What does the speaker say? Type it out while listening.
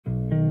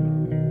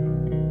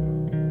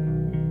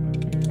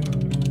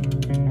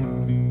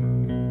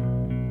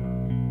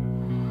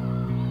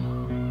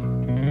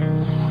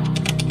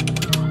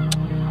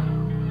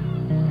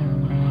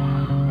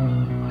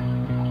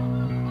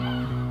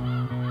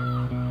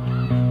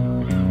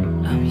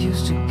I'm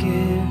used to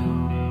give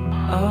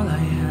all I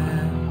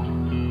have.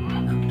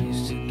 I'm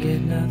used to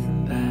get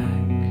nothing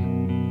back.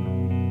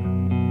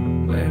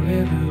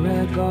 Wherever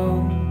I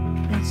go,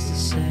 it's the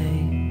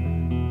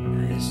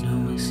same. There's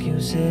no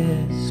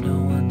excuses, no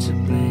one to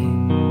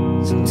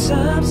blame.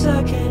 Sometimes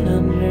I can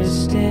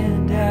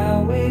understand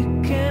how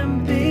it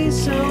can be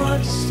so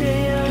hard to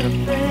stay out of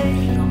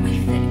pain.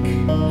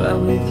 But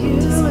with you,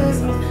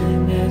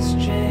 everything has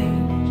changed.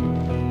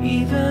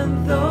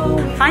 Even though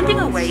finding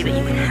a way that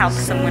you can help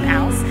someone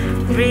else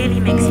really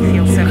makes you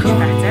feel so much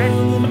better.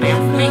 My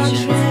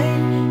affirmations.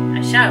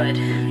 I showered,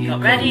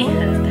 got ready,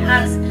 left the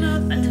house,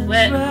 went to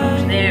work,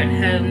 walked there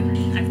and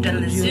home. I've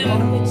done the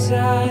Zoom.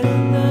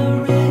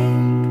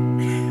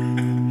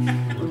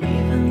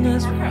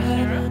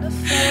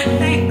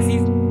 Thanks.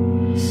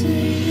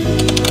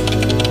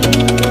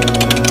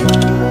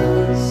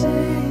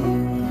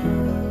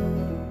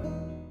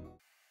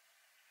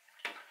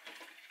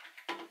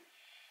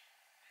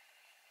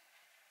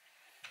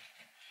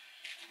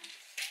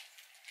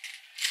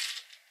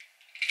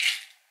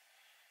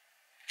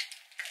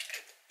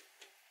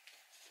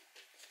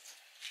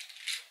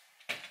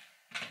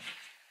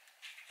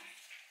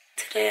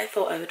 Today I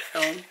thought I would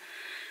film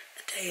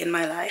a day in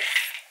my life.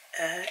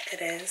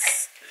 It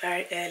is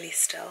very early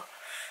still,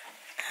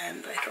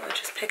 but I thought I'd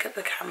just pick up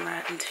the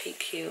camera and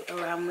take you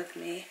around with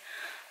me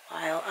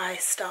while I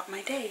start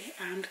my day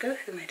and go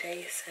through my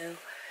day. So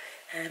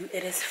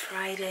it is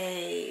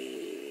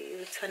Friday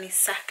the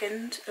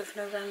 22nd of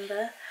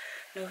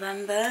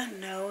November.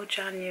 No,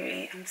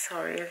 January. I'm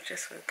sorry, I've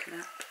just woken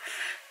up.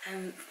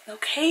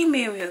 Okay,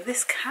 Mew Mew,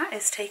 this cat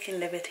is taking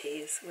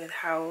liberties with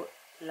how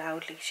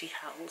loudly she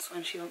howls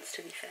when she wants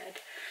to be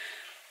fed.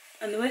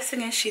 And the worst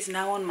thing is she's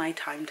now on my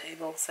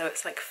timetable, so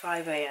it's like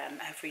 5 AM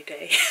every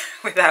day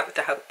without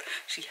doubt.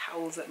 She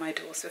howls at my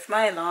door. So if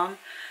my alarm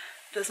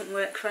doesn't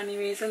work for any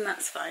reason,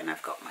 that's fine.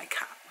 I've got my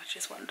cat, which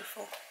is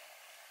wonderful.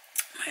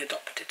 My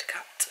adopted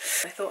cat.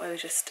 I thought I would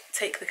just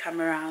take the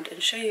camera around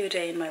and show you a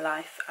day in my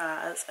life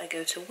as I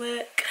go to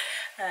work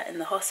in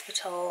the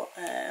hospital,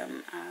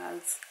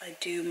 as I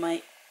do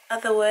my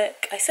other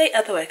work. I say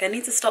other work, I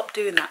need to stop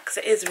doing that because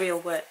it is real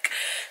work.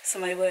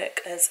 So I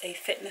work as a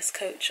fitness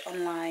coach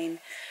online,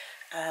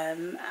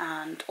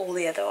 and all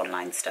the other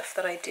online stuff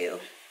that I do,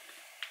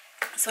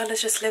 as well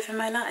as just living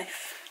my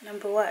life.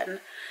 Number one,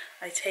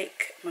 I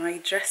take my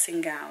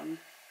dressing gown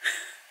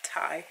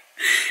tie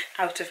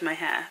out of my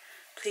hair.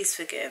 Please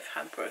forgive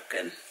how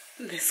broken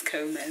this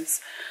comb is.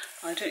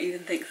 I don't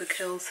even think the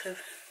curls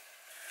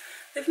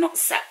they've not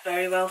set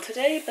very well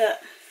today,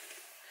 but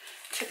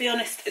to be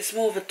honest, it's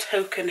more of a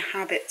token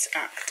habits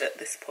act at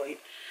this point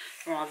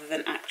rather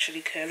than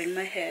actually curling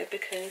my hair,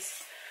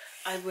 because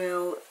I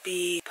will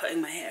be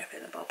putting my hair up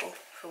in a bobble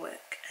for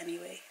work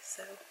anyway,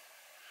 so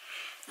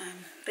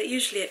but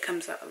usually it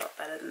comes out a lot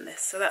better than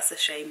this, so that's a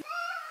shame.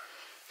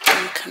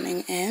 Are you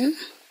coming in?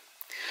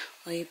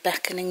 Or are you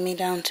beckoning me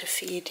down to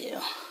feed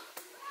you?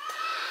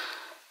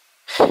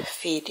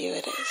 Feed you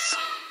it is.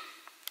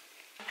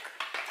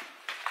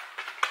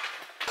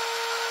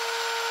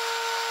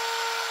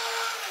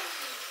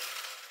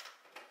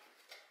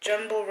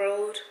 Jumbo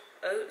rolled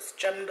oats,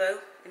 jumbo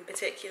in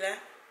particular.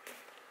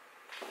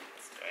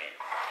 It's great.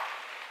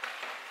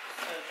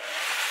 So good.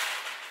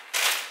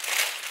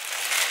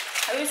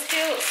 I always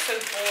feel so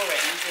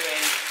boring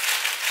doing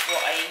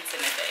what I eat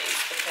in a day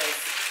because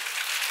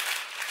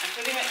I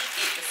pretty much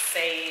eat the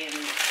same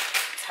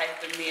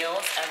type of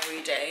meals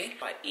every day.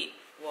 I eat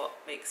what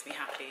makes me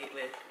happy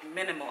with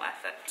minimal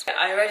effort.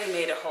 I already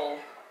made a whole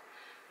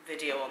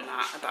video on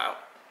that about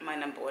my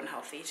 #1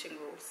 health eating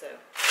rule, so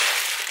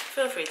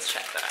feel free to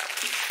check that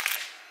out.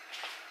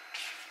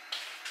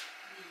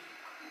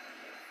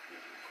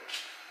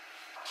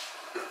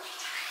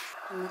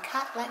 And the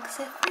cat likes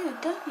her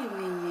food, don't you,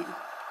 Mew Mew?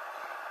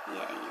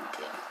 Yeah, you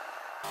do.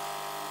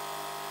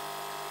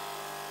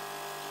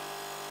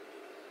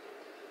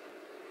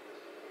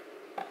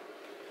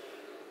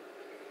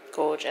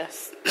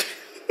 Gorgeous.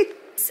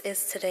 This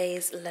is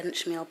today's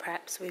lunch meal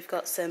prep. So we've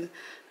got some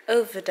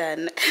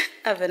overdone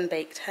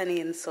oven-baked honey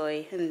and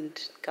soy and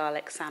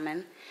garlic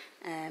salmon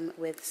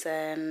with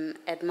some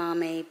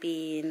edamame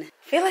bean.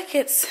 I feel like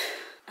it's,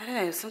 I don't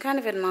know, some kind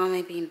of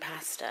edamame bean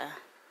pasta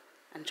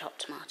and chopped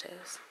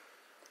tomatoes.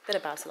 A bit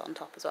of basil on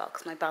top as well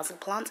because my basil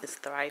plant is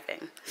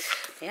thriving.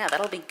 Yeah,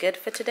 that'll be good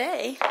for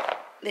today.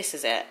 This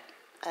is it.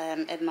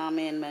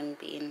 Edamame and mung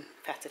bean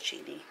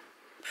fettuccine.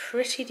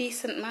 Pretty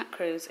decent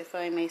macros, if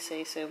I may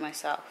say so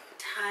myself.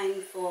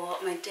 Time for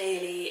my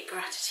daily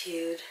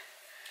gratitude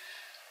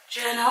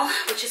journal,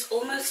 which is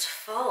almost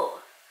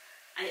full.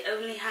 I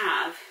only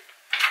have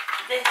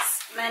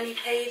this many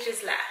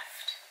pages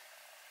left.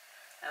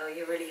 Oh,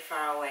 you're really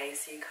far away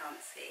so you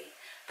can't see.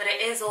 But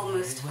it is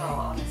almost full,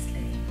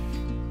 honestly.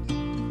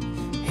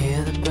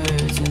 Hear the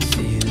birds and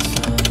see the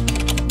sun.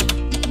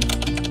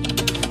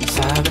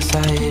 Side by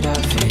side our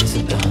faces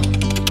are done.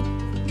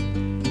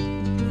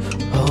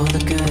 All the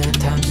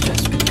good times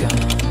just begun.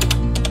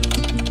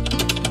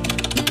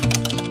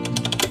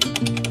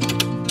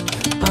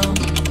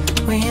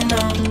 We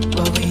know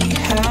what we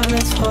have,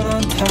 let's hold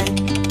on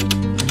tight.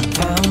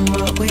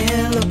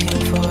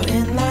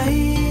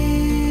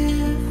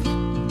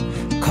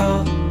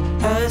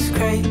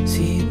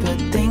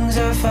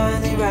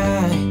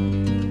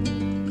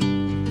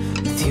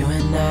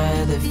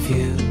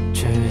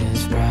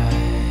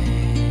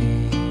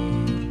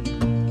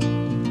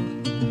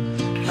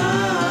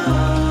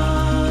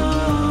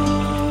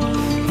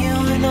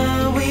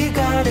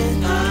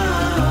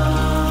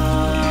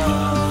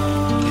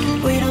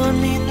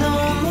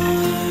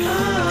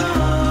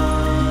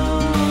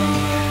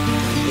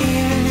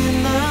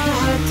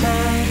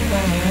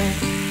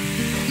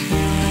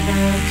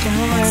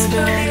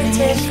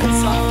 scented and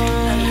soft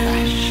and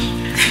fresh.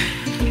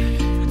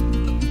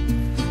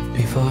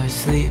 Before I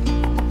sleep,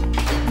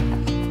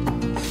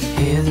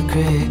 hear the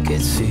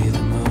crickets, see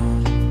the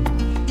moon,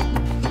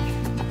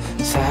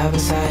 side by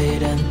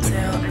side and so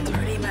I'm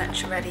pretty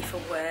much ready for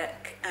work.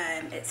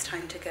 It's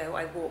time to go.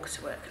 I walk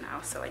to work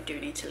now, so I do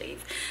need to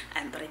leave,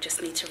 but I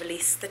just need to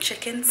release the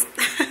chickens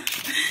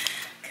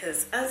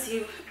because as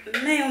you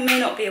may or may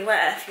not be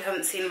aware, if you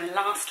haven't seen my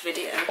last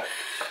video,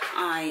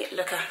 I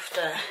look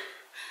after,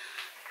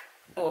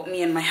 or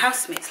me and my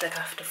housemates look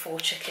after 4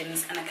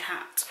 chickens and a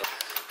cat.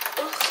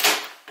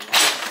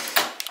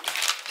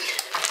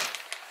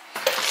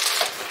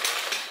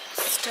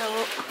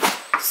 Still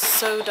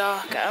so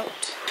dark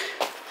out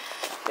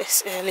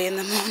this early in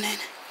the morning.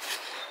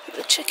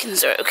 The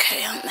chickens are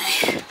okay, aren't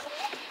they?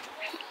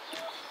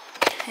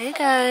 Hey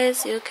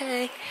guys, you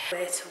okay?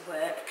 Way to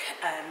work.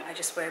 I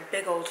just wear a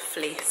big old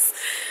fleece.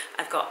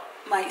 I've got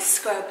my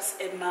scrubs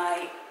in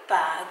my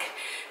bag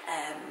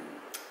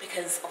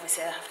because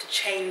obviously I have to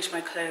change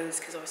my clothes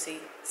because obviously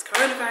it's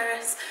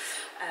coronavirus.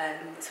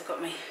 So I've got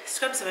my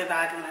scrubs in my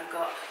bag and I've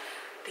got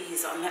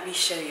these on. Let me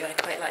show you. I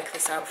quite like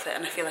this outfit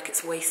and I feel like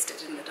it's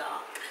wasted in the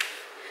dark.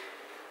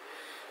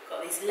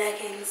 Got these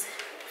leggings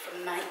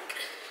from Nike.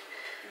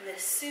 And they're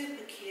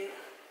super cute.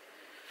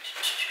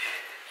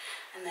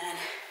 And then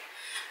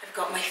I've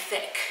got my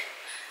thick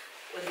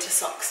winter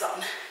socks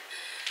on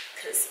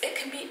because it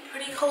can be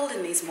pretty cold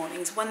in these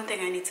mornings. One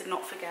thing I need to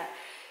not forget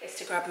is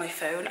to grab my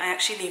phone. I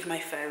actually leave my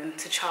phone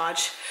to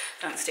charge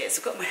downstairs.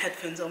 I've got my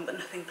headphones on but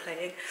nothing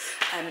playing.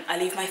 I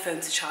leave my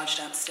phone to charge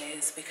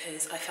downstairs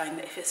because I find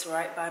that if it's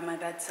right by my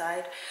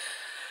bedside,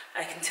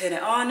 I can turn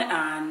it on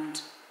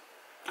and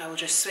I will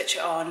just switch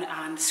it on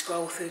and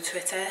scroll through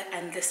Twitter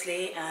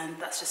endlessly, and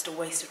that's just a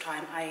waste of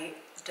time. I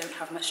don't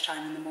have much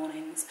time in the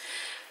mornings,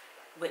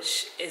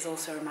 which is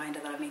also a reminder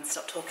that I need to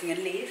stop talking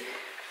and leave.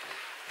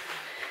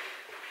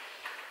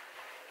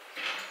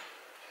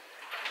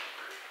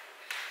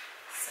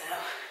 So,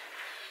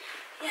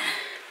 yeah.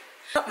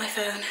 Got my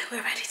phone,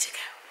 we're ready to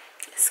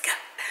go. Let's go.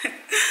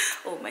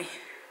 Oh, my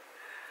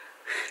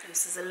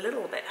nose is a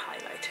little bit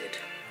highlighted,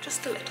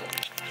 just a little.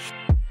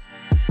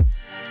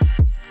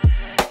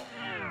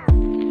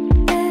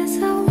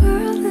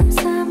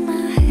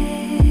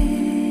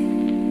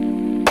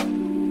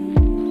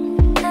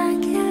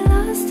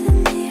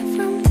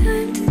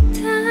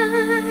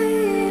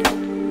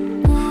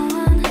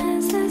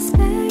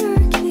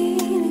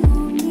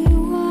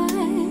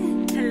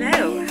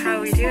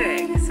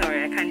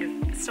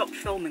 Stopped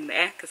filming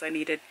there because I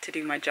needed to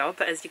do my job,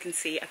 but as you can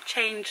see I've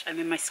changed, I'm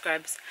in my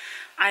scrubs,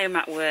 I am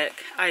at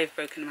work, I have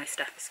broken my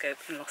stethoscope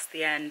and lost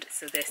the end,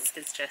 so this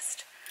is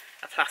just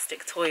a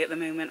plastic toy at the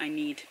moment. I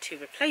need to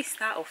replace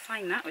that or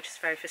find that, which is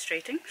very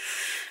frustrating.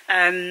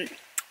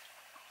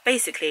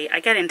 Basically I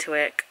get into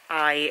work,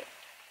 I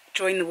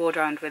join the ward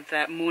round with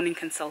the morning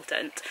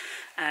consultant,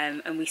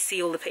 and we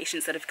see all the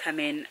patients that have come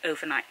in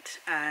overnight.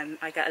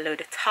 I get a load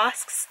of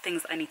tasks,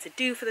 things that I need to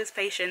do for those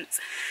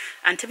patients,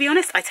 and to be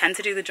honest I tend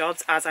to do the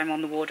jobs as I'm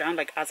on the ward round,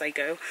 like as I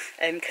go,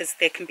 because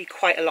there can be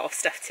quite a lot of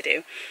stuff to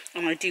do,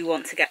 and I do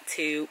want to get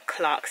to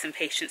clerks and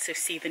patients, so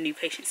see the new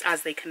patients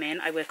as they come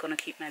in. I work on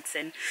acute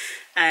medicine,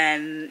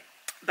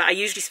 but I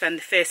usually spend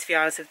the first few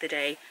hours of the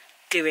day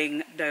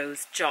doing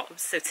those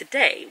jobs. So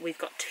today we've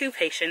got 2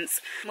 patients,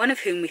 one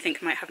of whom we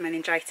think might have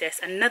meningitis,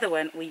 another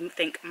one we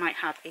think might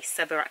have a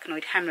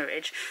subarachnoid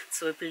hemorrhage,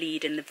 so a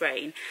bleed in the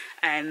brain,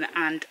 and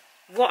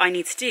what I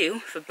need to do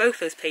for both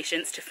those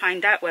patients to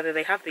find out whether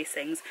they have these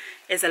things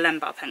is a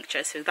lumbar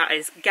puncture. So that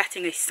is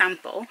getting a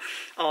sample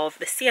of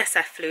the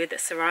CSF fluid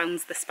that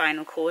surrounds the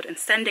spinal cord and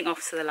sending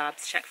off to the lab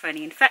to check for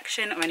any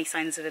infection or any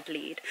signs of a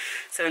bleed.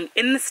 So I'm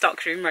in the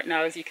stock room right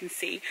now, as you can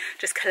see,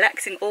 just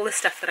collecting all the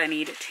stuff that I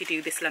need to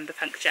do this lumbar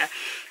puncture.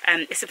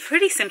 It's a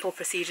pretty simple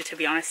procedure, to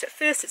be honest. At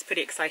first it's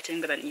pretty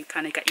exciting, but then you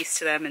kind of get used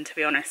to them, and to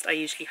be honest I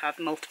usually have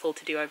multiple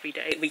to do every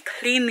day. We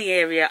clean the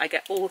area, I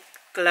get all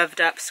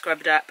gloved up,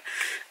 scrubbed up.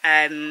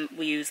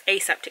 We use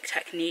aseptic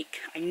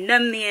technique. I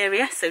numb the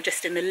area, so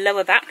just in the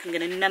lower back I'm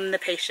going to numb the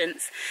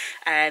patients,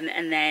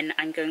 and then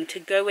I'm going to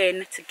go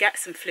in to get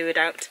some fluid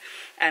out.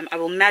 I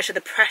will measure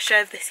the pressure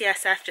of the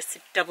CSF just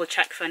to double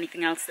check for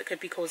anything else that could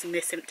be causing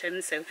their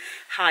symptoms, so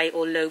high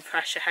or low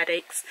pressure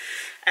headaches.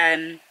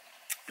 Then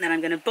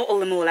I'm going to bottle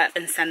them all up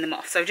and send them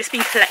off. So I've just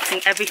been collecting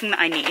everything that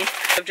I need.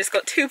 I've just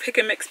got 2 pick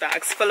and mix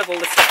bags full of all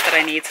the stuff that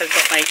I need. So I've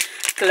got my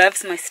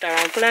gloves, my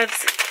sterile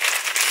gloves.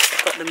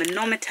 I've got the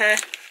manometer,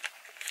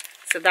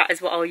 so that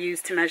is what I'll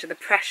use to measure the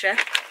pressure,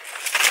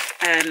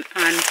 and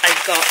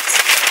I've got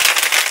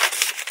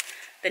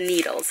the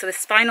needles. So the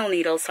spinal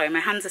needles, sorry, my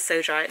hands are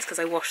so dry, it's because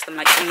I wash them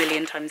like a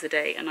million times a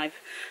day and I've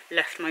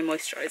left my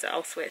moisturiser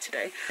elsewhere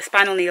today. The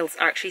spinal needles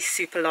are actually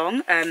super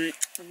long,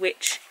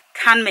 which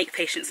can make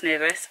patients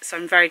nervous, so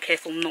I'm very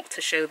careful not to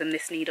show them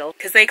this needle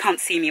because they can't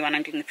see me when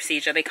I'm doing the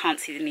procedure, they can't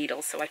see the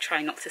needle, so I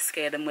try not to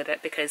scare them with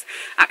it because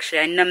actually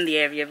I numb the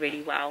area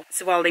really well.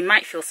 So while they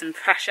might feel some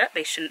pressure,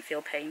 they shouldn't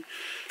feel pain.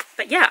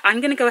 But yeah, I'm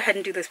going to go ahead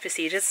and do those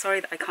procedures. Sorry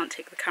that I can't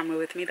take the camera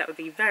with me. That would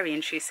be very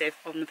intrusive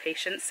on the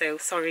patient. So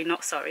sorry,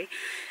 not sorry.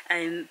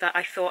 But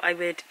I thought I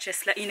would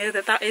just let you know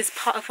that that is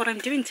part of what I'm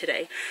doing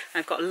today.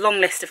 I've got a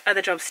long list of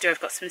other jobs to do. I've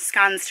got some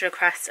scans to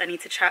request. I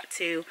need to chat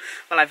to,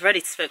 well, I've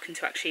already spoken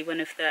to actually one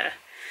of the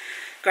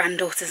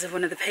granddaughters of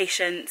one of the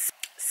patients.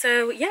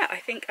 So yeah, I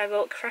think I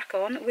will crack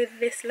on with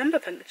this lumbar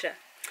puncture.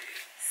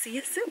 See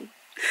you soon.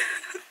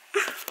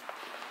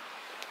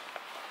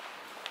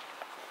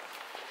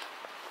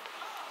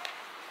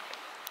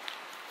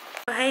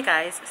 Well, hey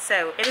guys,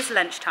 so it is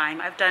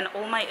lunchtime. I've done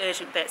all my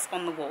urgent bits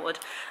on the ward.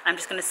 I'm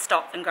just going to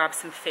stop and grab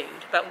some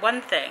food. But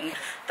one thing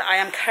that I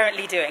am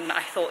currently doing that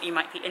I thought you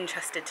might be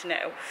interested to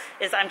know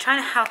is that I'm trying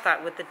to help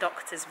out with the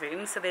doctor's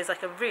room. So there's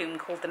like a room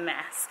called the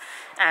mess,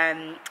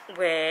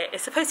 where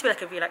it's supposed to be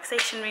like a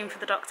relaxation room for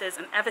the doctors,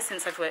 and ever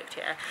since I've worked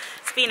here,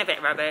 it's been a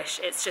bit rubbish.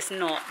 It's just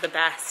not the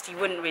best. You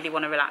wouldn't really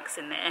want to relax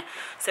in there.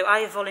 So I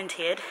have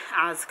volunteered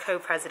as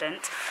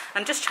co-president.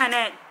 I'm just trying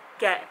to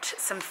get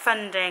some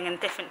funding and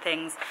different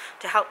things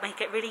to help make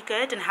it really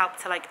good and help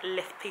to like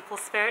lift people's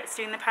spirits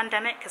during the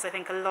pandemic, because I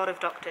think a lot of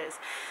doctors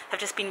have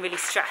just been really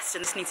stressed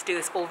and just need to do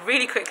this all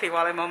really quickly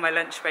while I'm on my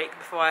lunch break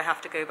before I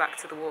have to go back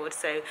to the ward.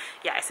 So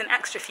yeah, it's an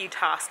extra few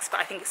tasks, but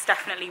I think it's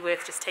definitely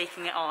worth just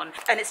taking it on,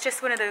 and it's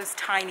just one of those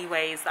tiny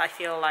ways that I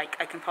feel like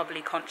I can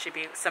probably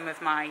contribute some of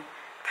my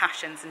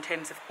passions in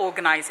terms of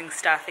organising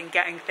stuff and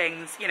getting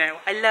things, you know,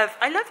 I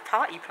love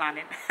party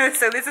planning.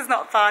 So this is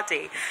not a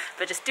party,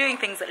 but just doing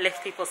things that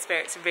lift people's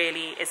spirits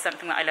really is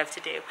something that I love to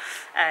do.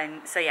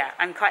 So yeah,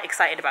 I'm quite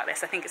excited about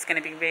this. I think it's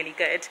going to be really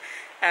good.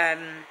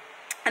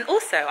 And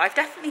also, I've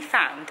definitely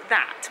found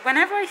that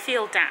whenever I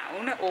feel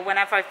down or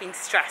whenever I've been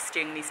stressed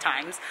during these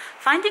times,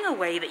 finding a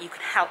way that you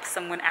can help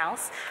someone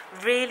else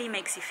really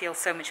makes you feel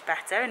so much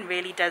better and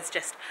really does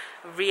just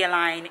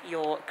realign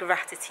your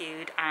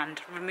gratitude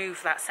and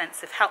remove that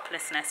sense of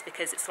helplessness,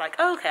 because it's like,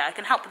 oh, okay, I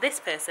can help this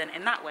person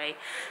in that way.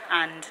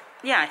 And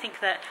yeah, I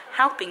think that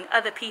helping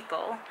other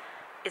people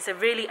is a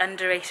really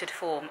underrated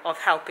form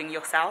of helping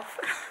yourself,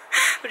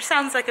 which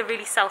sounds like a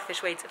really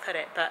selfish way to put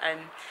it. But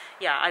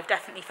yeah, I've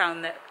definitely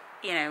found that,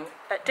 you know,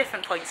 at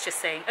different points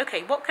just saying,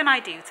 okay, what can I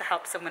do to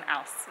help someone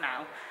else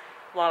now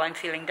while I'm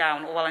feeling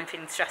down or while I'm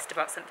feeling stressed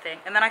about something?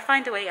 And then I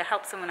find a way to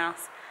help someone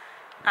else,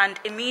 and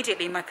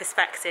immediately my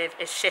perspective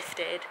is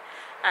shifted.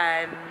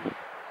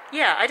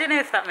 Yeah, I don't know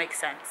if that makes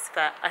sense,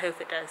 but I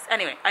hope it does.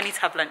 Anyway, I need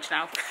to have lunch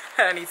now.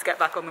 I need to get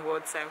back on the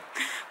ward, so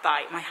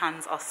bye. My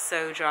hands are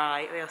so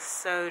dry. They are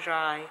so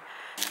dry.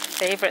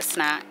 Favourite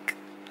snack?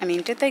 I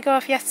mean, did they go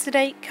off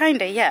yesterday?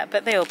 Kinda, yeah,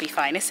 but they'll be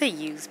fine. It's a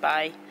use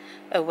by.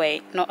 Oh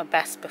wait, not a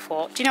best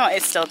before. Do you know what?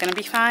 It's still going to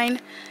be fine.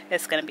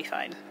 It's going to be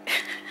fine.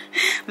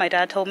 My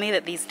dad told me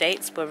that these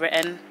dates were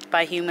written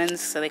by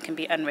humans so they can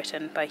be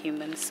unwritten by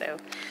humans. So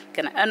I'm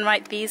going to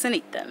unwrite these and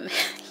eat them.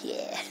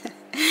 Yeah.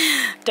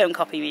 Don't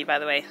copy me, by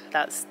the way.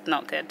 That's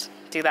not good.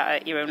 Do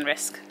that at your own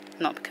risk.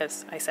 Not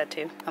because I said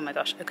to. Oh my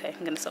gosh. Okay,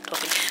 I'm going to stop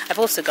talking. I've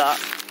also got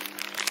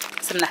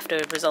some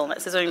leftover Brazil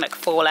nuts. There's only like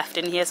 4 left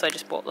in here, so I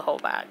just bought the whole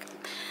bag.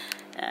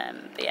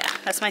 But yeah,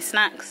 that's my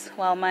snacks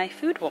while my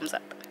food warms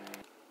up.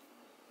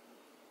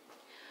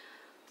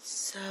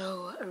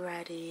 So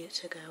ready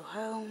to go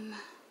home.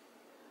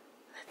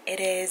 It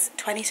is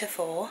 20 to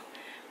 4.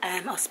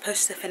 I was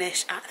supposed to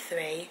finish at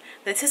 3.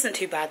 This isn't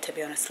too bad, to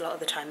be honest. A lot of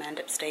the time I end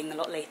up staying a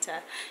lot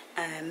later.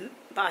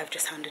 But I've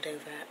just handed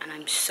over and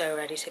I'm so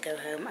ready to go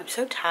home. I'm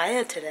so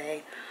tired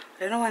today.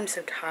 I don't know why I'm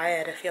so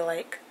tired. I feel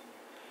like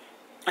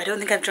I don't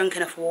think I've drunk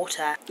enough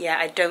water. Yeah,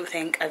 I don't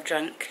think I've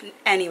drunk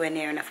anywhere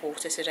near enough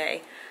water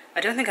today.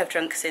 I don't think I've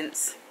drunk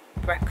since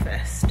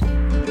breakfast.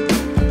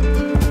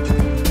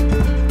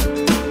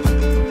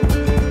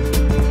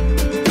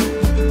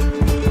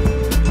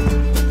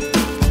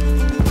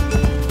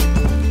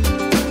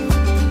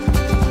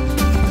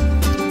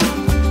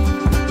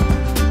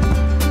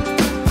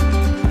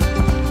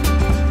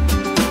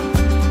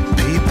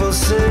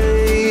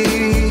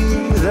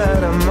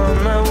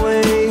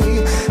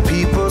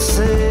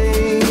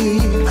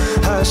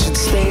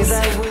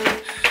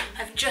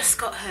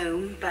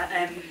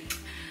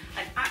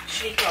 I've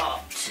actually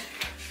got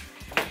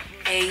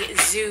a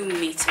Zoom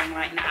meeting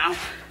right now.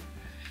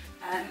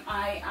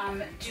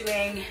 I'm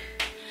doing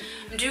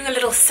a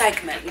little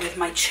segment with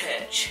my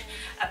church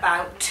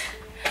about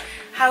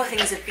how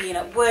things have been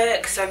at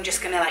work, so I'm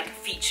just gonna like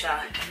feature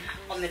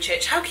on the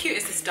church. How cute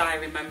is this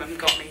diary? My mum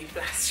got me,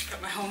 blessed,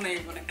 put my whole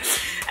name on it.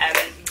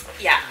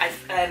 Yeah,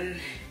 I'm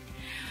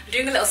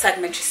doing a little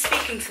segment just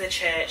speaking to the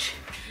church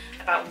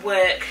about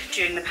work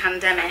during the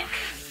pandemic,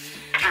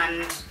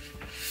 and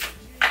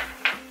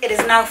it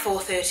is now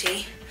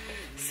 4:30,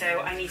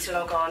 so I need to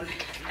log on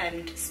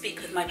and speak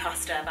with my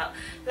pastor about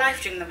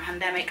life during the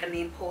pandemic and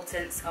the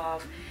importance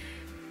of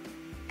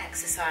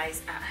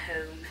exercise at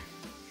home.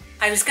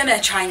 I was gonna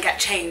try and get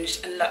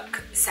changed and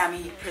look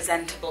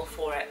semi-presentable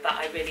for it, but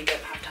I really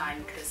don't have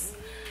time because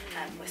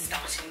we're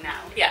starting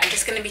now. Yeah, I'm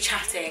just gonna be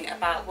chatting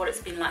about what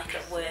it's been like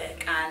at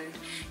work and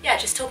yeah,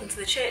 just talking to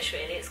the church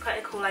really. It's quite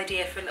a cool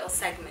idea for a little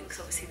segment because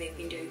obviously they've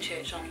been doing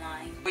church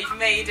online. We've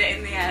made it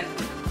in the end.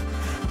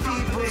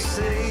 People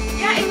say,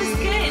 yeah, it was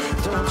good.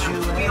 don't you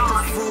act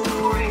a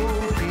fool.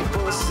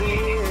 People say,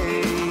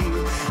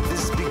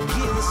 this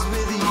begins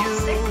with you.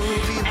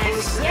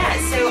 People say, Yeah,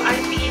 so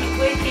I've been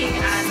working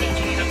as a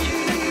junior doctor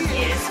for a number of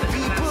years. So at the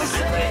moment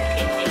I work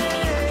in A&E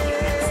with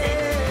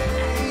medicine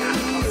at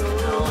the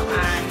hospital,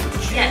 and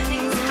yeah,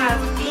 things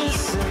have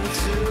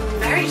been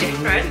very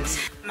different.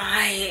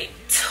 My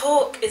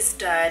talk is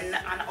done,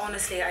 and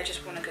honestly I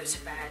just want to go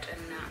to bed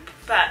and nap,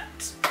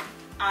 but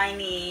I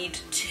need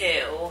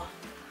to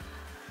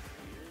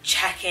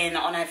check in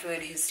on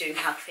everyone who's doing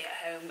healthy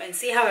at home and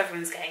see how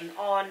everyone's getting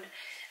on.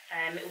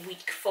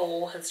 Week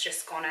 4 has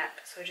just gone up,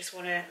 so I just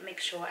want to make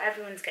sure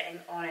everyone's getting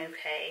on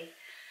okay.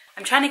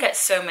 I'm trying to get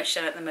so much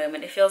done at the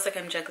moment. It feels like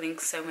I'm juggling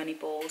so many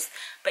balls,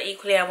 but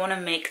equally I want to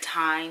make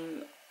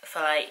time for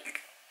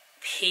like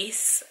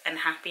peace and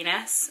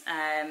happiness.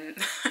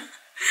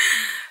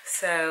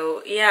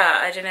 So yeah,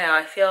 I don't know,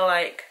 I feel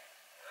like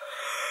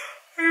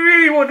I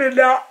really want to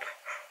nap,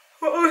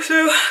 but also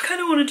I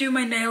kind of want to do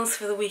my nails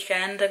for the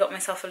weekend. I got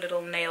myself a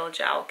little nail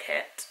gel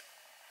kit,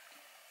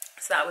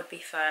 so that would be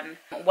fun.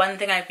 One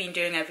thing I've been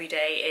doing every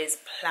day is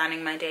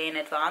planning my day in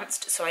advance.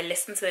 So I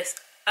listened to this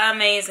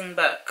amazing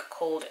book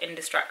called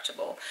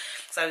Indistractable,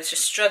 because I was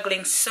just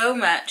struggling so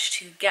much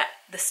to get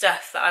the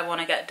stuff that I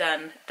want to get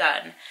done.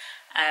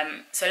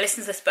 So I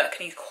listened to this book,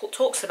 and he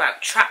talks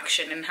about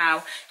traction and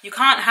how you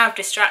can't have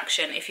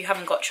distraction if you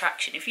haven't got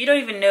traction. If you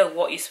don't even know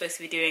what you're supposed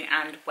to be doing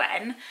and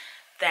when,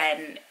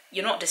 then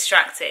you're not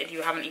distracted,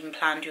 you haven't even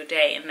planned your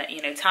day, and that,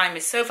 you know, time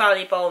is so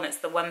valuable, and it's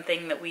the one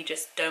thing that we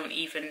just don't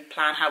even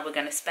plan how we're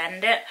going to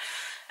spend it.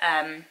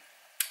 And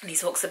he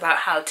talks about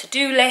how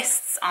to-do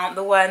lists aren't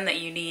the one that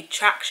you need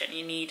traction.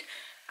 You need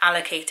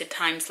allocated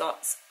time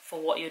slots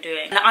for what you're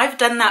doing. And I've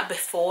done that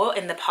before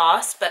in the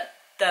past, but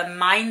the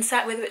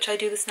mindset with which I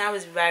do this now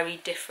is very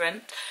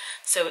different.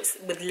 So it's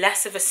with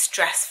less of a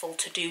stressful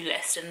to-do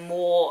list and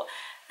more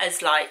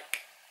as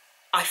like,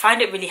 I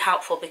find it really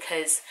helpful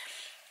because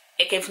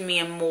it gives me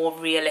a more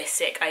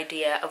realistic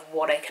idea of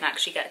what I can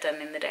actually get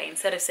done in the day.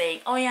 Instead of saying,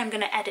 oh yeah, I'm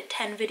going to edit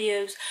 10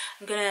 videos,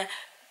 I'm going to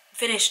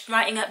finish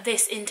writing up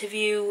this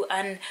interview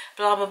and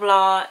blah blah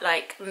blah.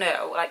 Like,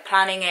 no, like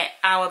planning it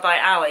hour by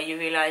hour, you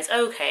realise,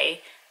 okay,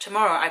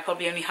 tomorrow I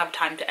probably only have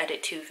time to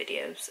edit 2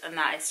 videos, and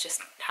that is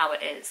just how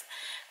it is.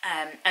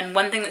 And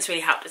one thing that's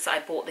really helped is that I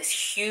bought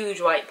this huge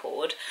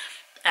whiteboard,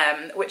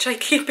 which I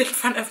keep in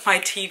front of my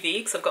TV,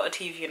 because I've got a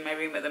TV in my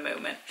room at the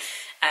moment.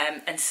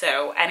 And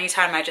so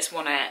anytime I just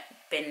want to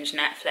binge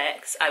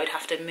Netflix, I would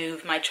have to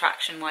move my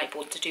traction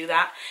whiteboard to do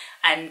that.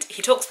 And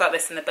he talks about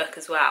this in the book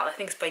as well. I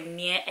think it's by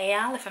Nir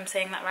Eyal, if I'm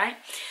saying that right.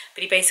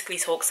 But he basically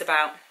talks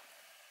about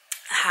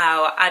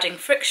how adding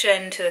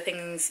friction to the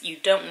things you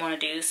don't want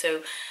to do.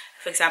 So,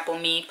 for example,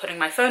 me putting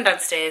my phone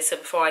downstairs, so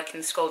before I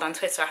can scroll down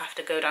Twitter, I have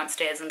to go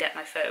downstairs and get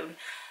my phone.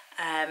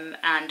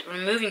 And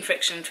removing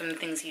friction from the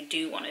things you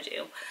do want to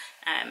do.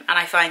 And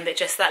I find that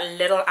just that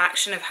little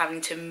action of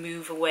having to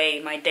move away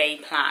my day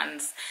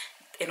plans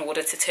in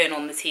order to turn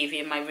on the TV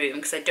in my room,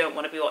 because I don't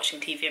want to be watching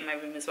TV in my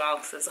room as well,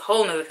 because there's a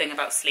whole other thing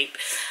about sleep.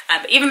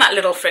 But even that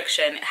little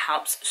friction, it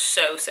helps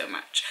so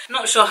much. I'm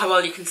not sure how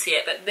well you can see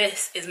it, but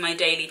this is my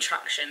daily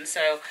traction.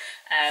 So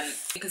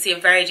you can see a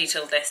very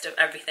detailed list of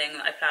everything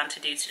that I plan to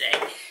do today.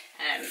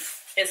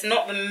 It's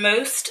not the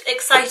most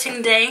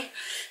exciting day.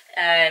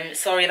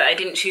 Sorry that I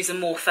didn't choose a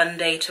more fun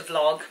day to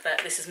vlog,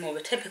 but this is more of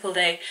a typical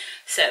day.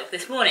 So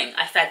this morning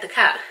I fed the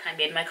cat, I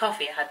made my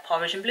coffee, I had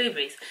porridge and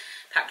blueberries,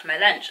 packed my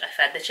lunch, I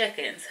fed the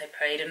chickens, I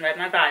prayed and read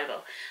my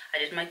Bible, I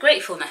did my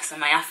gratefulness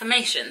and my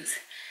affirmations,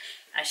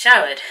 I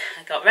showered,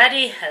 I got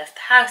ready, I left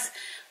the house,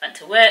 went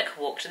to work,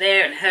 walked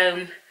there and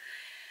home.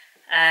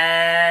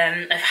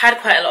 I've had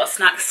quite a lot of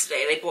snacks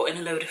today. They brought in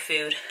a load of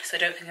food, so I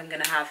don't think I'm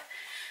going to have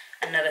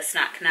another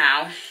snack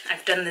now.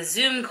 I've done the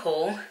Zoom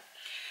call,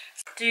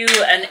 do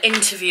an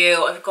interview.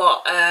 I've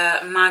got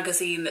a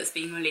magazine that's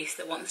being released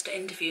that wants to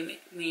interview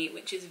me,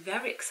 which is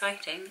very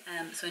exciting,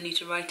 so I need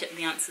to write up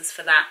the answers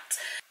for that.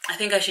 I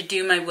think I should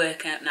do my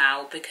workout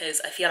now,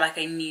 because I feel like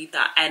I need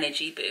that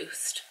energy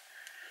boost,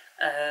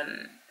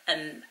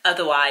 and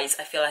otherwise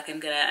I feel like I'm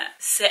going to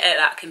sit at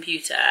that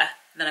computer,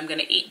 then I'm going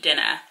to eat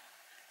dinner,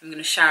 I'm going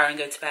to shower and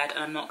go to bed,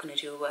 and I'm not going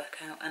to do a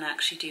workout, and I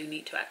actually do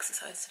need to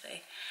exercise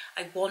today.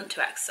 I want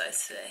to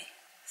exercise today,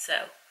 so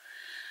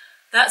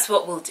that's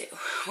what we'll do.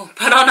 We'll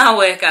put on our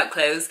workout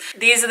clothes.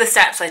 These are the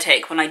steps I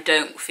take when I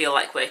don't feel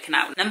like working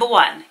out. Number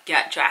 1,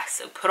 get dressed,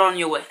 so put on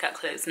your workout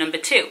clothes. Number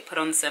 2, put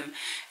on some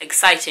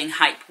exciting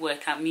hype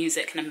workout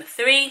music. Number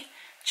 3,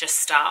 just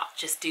start.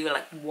 Just do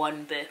like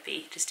 1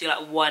 burpee. Just do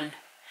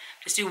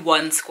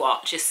one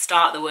squat. Just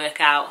start the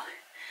workout.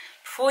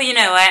 Before you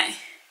know it,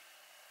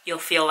 you'll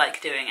feel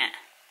like doing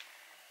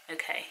it.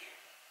 Okay,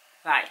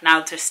 right,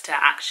 now just to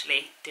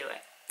actually do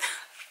it.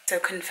 So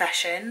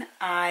confession,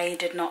 I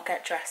did not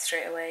get dressed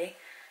straight away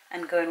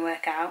and go and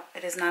work out.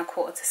 It is now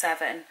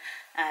 7:15.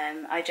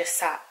 I just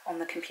sat on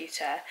the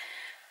computer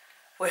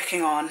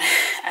working on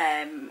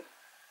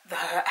the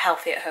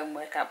healthy at home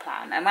workout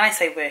plan. And when I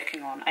say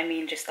working on, I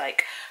mean just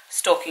like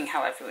stalking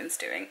how everyone's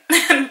doing,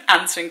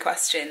 answering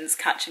questions,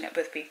 catching up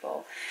with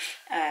people.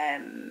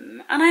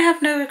 And I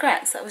have no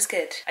regrets. That was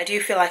good. I do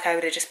feel like I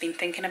would have just been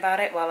thinking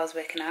about it while I was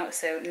working out.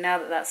 So now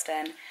that that's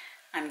done,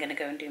 I'm going to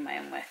go and do my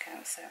own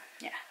workout. So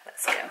yeah,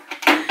 let's go.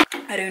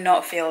 I do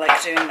not feel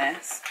like doing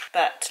this,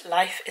 but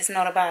life is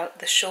not about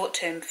the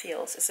short-term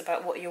feels. It's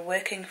about what you're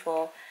working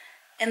for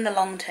in the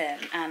long term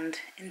and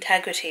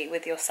integrity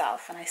with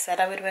yourself. And I said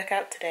I would work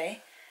out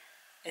today.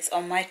 It's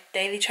on my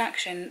daily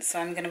traction, so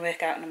I'm going to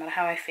work out no matter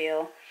how I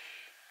feel.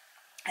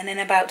 And in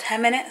about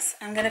 10 minutes,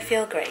 I'm going to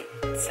feel great.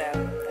 So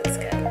let's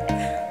go.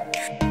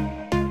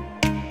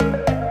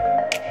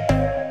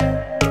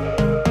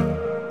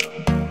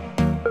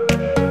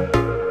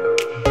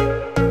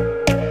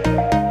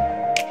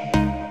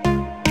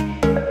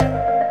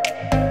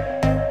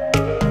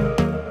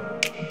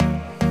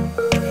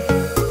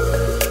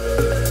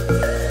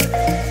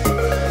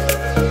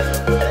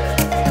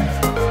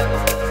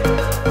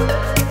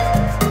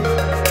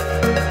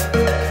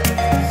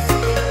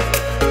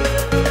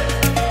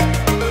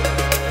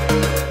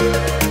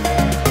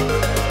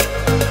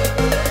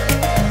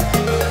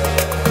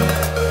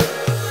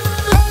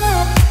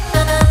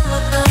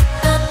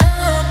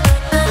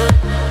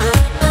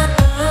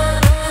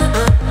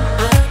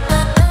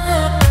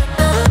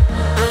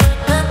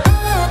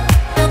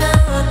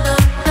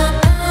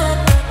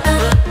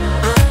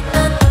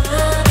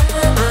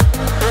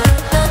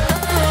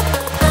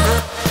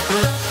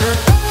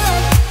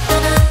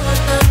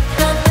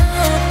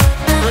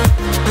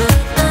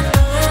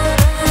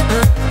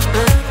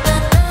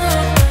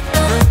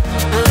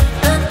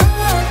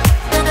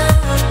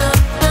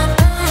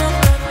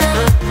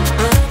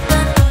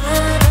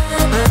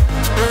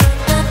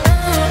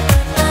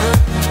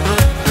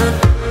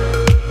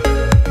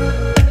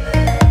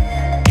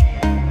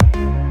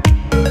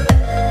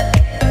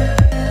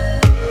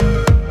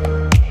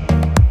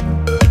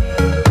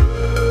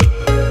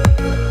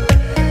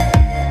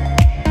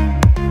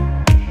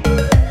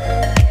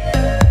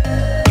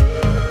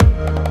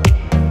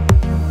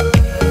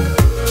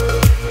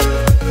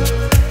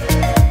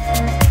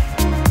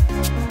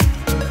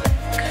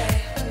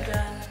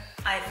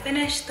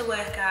 The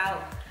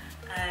workout.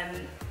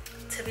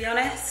 To be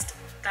honest,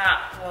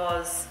 that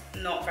was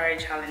not very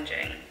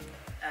challenging.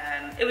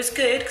 It was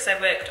good because I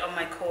worked on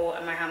my core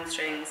and my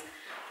hamstrings,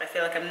 but I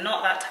feel like I'm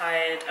not that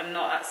tired, I'm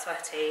not that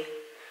sweaty,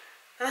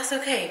 but that's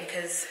okay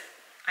because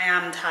I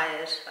am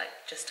tired, like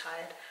just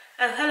tired.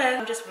 Oh, hello,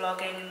 I'm just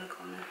vlogging in the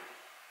corner.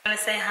 Want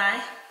to say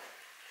hi?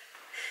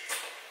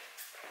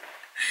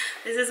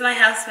 This is my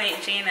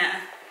housemate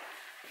Gina.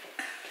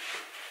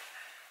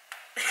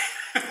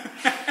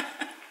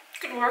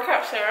 Good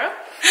workout, Sarah.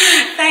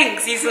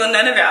 Thanks, you saw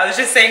none of it. I was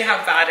just saying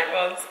how bad it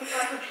was.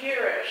 I could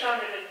hear it. It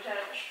sounded intense.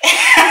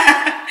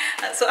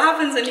 That's what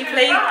happens when you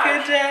play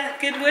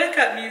good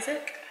workout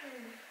music.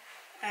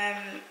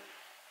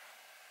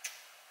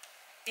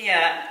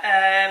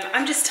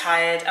 I'm just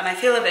tired and I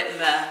feel a bit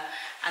meh.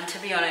 And to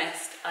be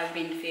honest, I've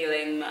been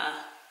feeling meh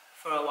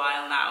for a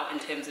while now in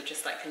terms of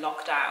just like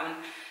lockdown,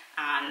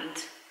 and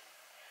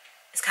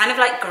it's kind of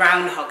like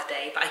Groundhog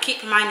Day, but I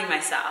keep reminding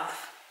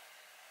myself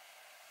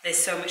there's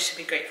so much to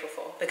be grateful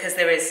for, because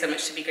there is so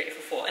much to be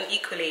grateful for. And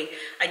equally,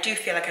 I do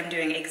feel like I'm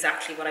doing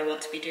exactly what I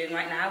want to be doing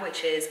right now,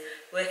 which is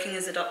working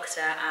as a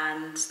doctor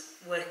and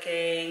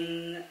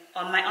working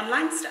on my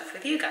online stuff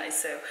with you guys.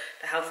 So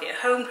the Healthy at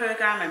Home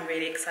program, I'm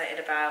really excited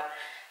about.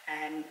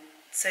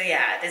 So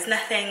yeah, there's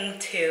nothing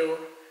to,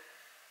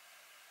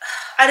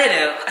 I don't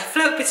know, I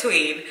float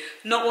between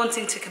not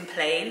wanting to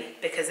complain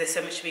because there's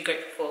so much to be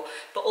grateful for,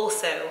 but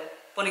also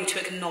wanting to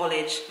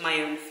acknowledge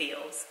my own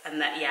feels, and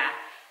that, yeah,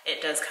 it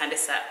does kind of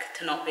suck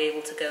to not be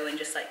able to go and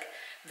just like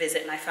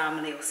visit my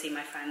family or see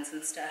my friends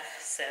and stuff.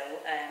 So,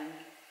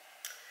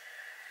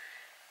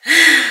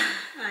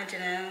 I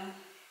don't know.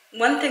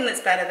 One thing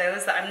that's better though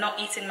is that I'm not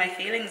eating my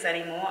feelings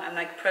anymore. I'm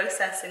like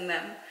processing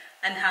them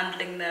and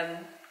handling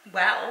them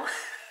well.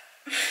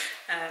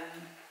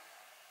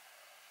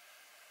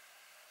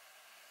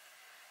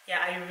 Yeah,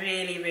 I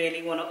really,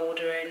 really want to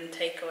order in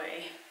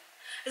takeaway.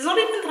 It's not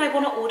even that I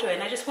want to order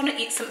in, I just want to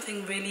eat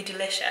something really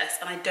delicious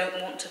and I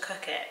don't want to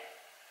cook it.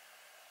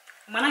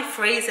 When I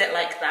phrase it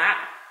like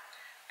that,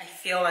 I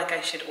feel like I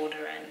should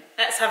order in.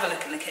 Let's have a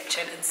look in the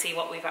kitchen and see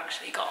what we've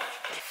actually got.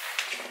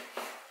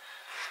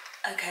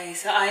 Okay,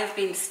 so I've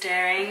been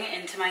staring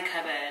into my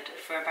cupboard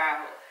for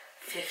about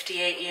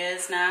 58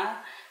 years now,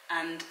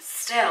 and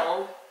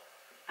still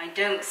I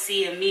don't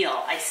see a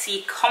meal. I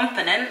see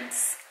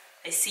components,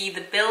 I see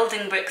the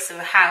building bricks of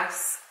a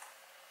house,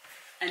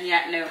 and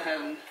yet no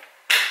home.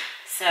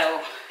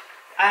 So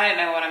I don't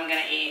know what I'm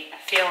gonna eat. I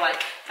feel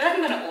like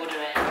I'm gonna order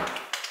in.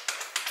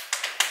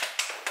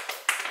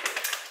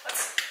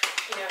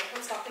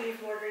 What's stopping you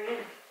from ordering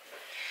in?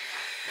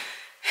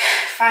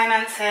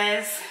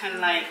 Finances and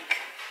like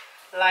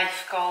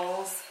life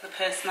goals. The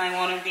person I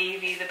want to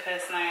be the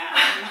person I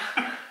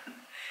am.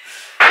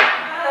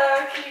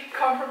 Can you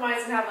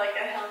compromise and have like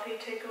a healthy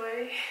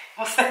takeaway?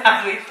 What's the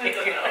healthy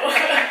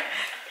takeaway?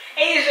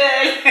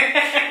 Asian!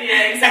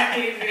 Yeah,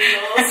 exactly,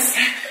 noodles.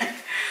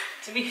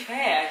 To be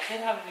fair, I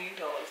could have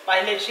noodles, but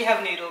I literally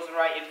have noodles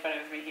right in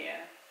front of me here.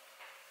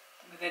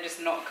 But they're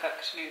just not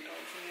cooked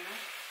noodles, you know?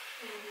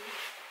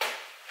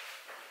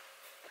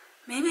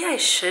 Maybe I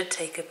should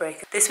take a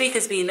break. This week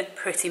has been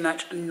pretty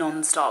much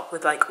non-stop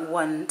with like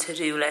one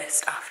to-do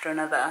list after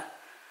another.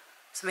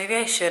 So maybe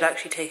I should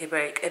actually take a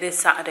break. It is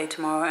Saturday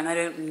tomorrow and I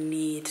don't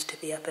need to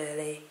be up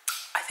early.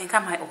 I think I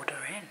might order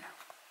in.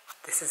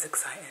 This is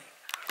exciting.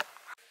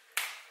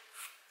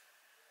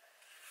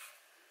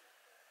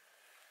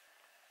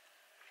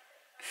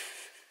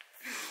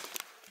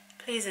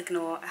 Please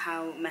ignore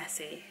how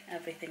messy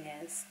everything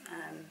is.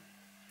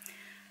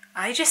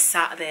 I just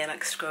sat there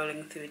like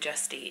scrolling through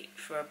Just Eat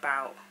for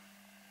about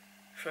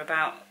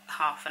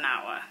half an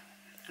hour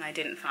and I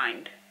didn't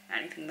find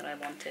anything that I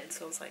wanted.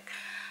 So I was like,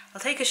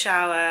 I'll take a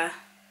shower.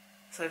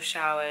 So I've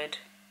showered.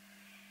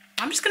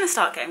 I'm just gonna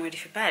start getting ready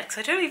for bed because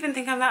I don't even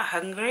think I'm that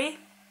hungry.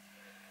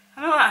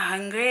 I'm not that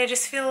hungry. I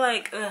just feel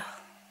like, ugh.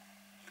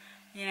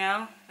 You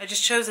know? I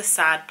just chose a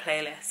sad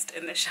playlist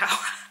in the shower.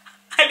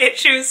 I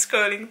literally was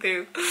scrolling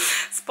through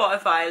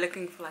Spotify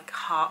looking for like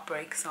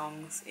heartbreak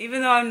songs,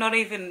 even though I'm not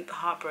even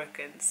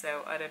heartbroken,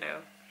 so I don't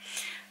know.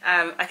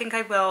 I think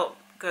I will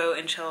go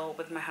and chill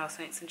with my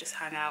housemates and just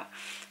hang out.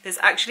 There's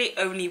actually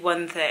only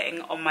one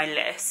thing on my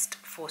list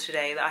for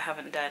today that I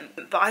haven't done,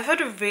 but I've had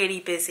a really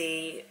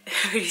busy,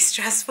 really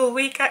stressful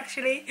week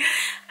actually,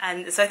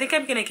 and so I think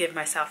I'm gonna give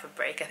myself a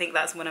break. I think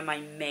that's one of my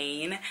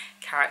main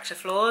character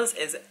flaws,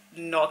 is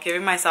not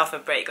giving myself a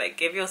break. Like,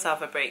 give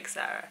yourself a break,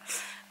 Sarah.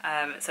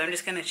 So I'm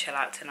just gonna chill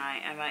out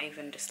tonight. I might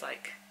even just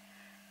like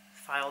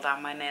file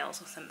down my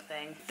nails or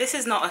something. This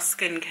is not a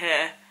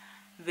skincare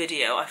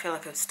video. I feel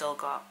like I've still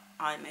got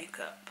eye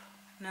makeup.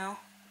 No?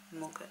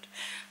 I'm all good.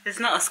 It's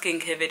not a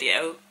skincare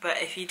video, but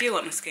if you do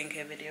want a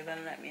skincare video, then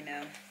let me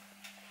know.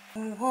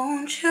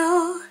 Won't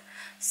you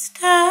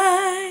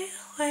stay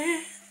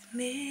with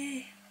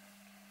me?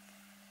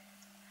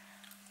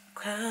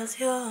 'Cause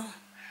you're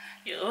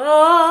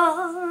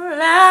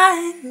all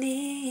I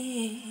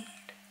need.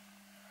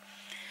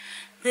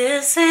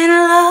 This ain't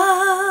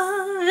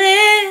love,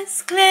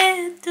 it's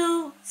clear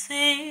to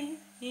see.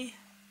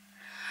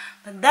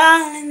 But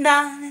darling,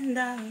 darling,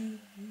 darling,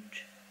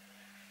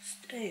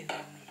 stay with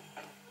me.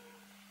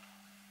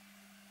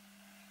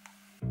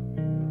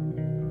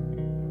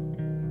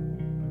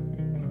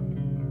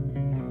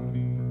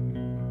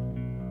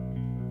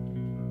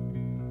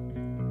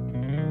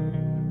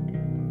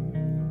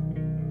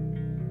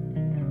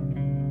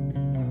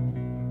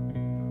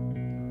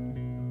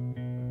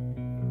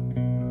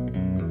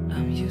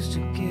 I'm used to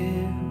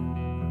give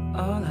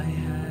all I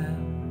have.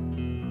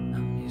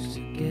 I'm used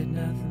to get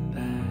nothing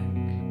back.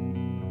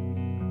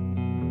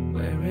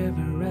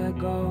 Wherever I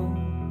go,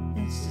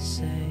 it's the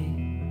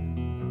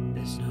same.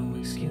 There's no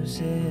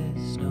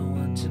excuses, no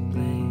one to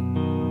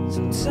blame.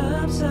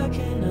 Sometimes I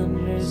can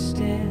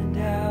understand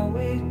how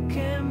it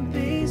can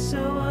be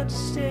so hard to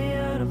stay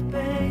out of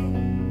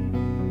pain.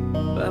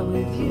 But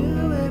with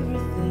you,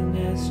 everything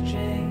has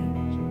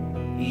changed.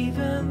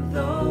 Even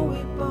though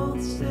we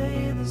both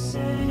stay the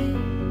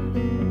same.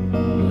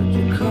 Would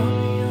you call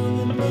me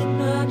on the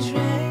midnight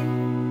train?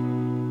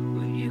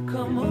 Would you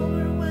come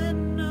over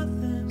when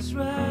nothing's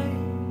right?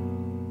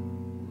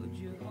 Would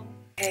you?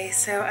 Okay,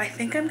 so I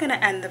think I'm gonna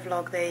end the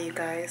vlog there, you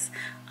guys.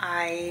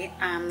 I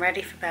am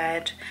ready for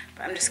bed,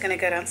 but I'm just gonna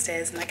go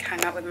downstairs and like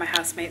hang out with my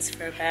housemates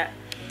for a bit,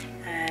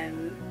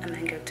 and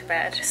then go to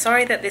bed.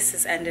 Sorry that this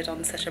has ended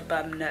on such a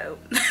bum note.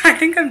 I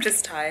think I'm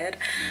just tired.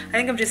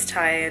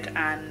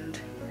 And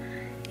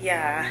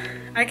yeah,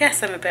 I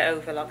guess I'm a bit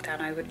over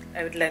lockdown. I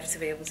would love to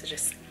be able to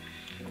just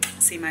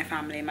see my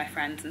family, my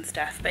friends and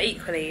stuff, but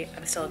equally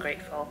I'm still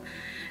grateful.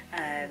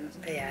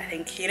 But yeah, I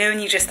think, you know, when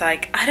you just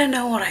like, I don't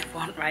know what I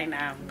want right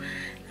now,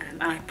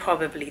 and I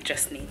probably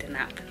just need a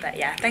nap. But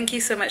yeah, thank you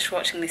so much for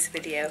watching this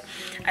video.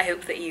 I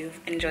hope that you've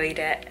enjoyed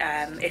it.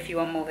 If you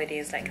want more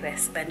videos like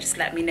this, then just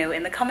let me know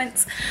in the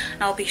comments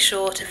and I'll be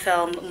sure to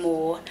film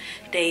more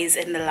days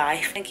in the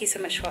life. Thank you so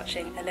much for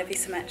watching. I love you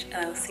so much, and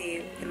I'll see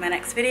you in my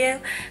next video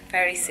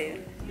very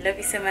soon. Love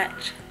you so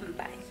much.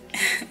 Bye.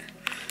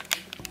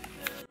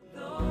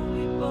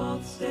 We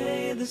both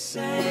stay the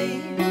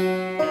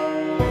same.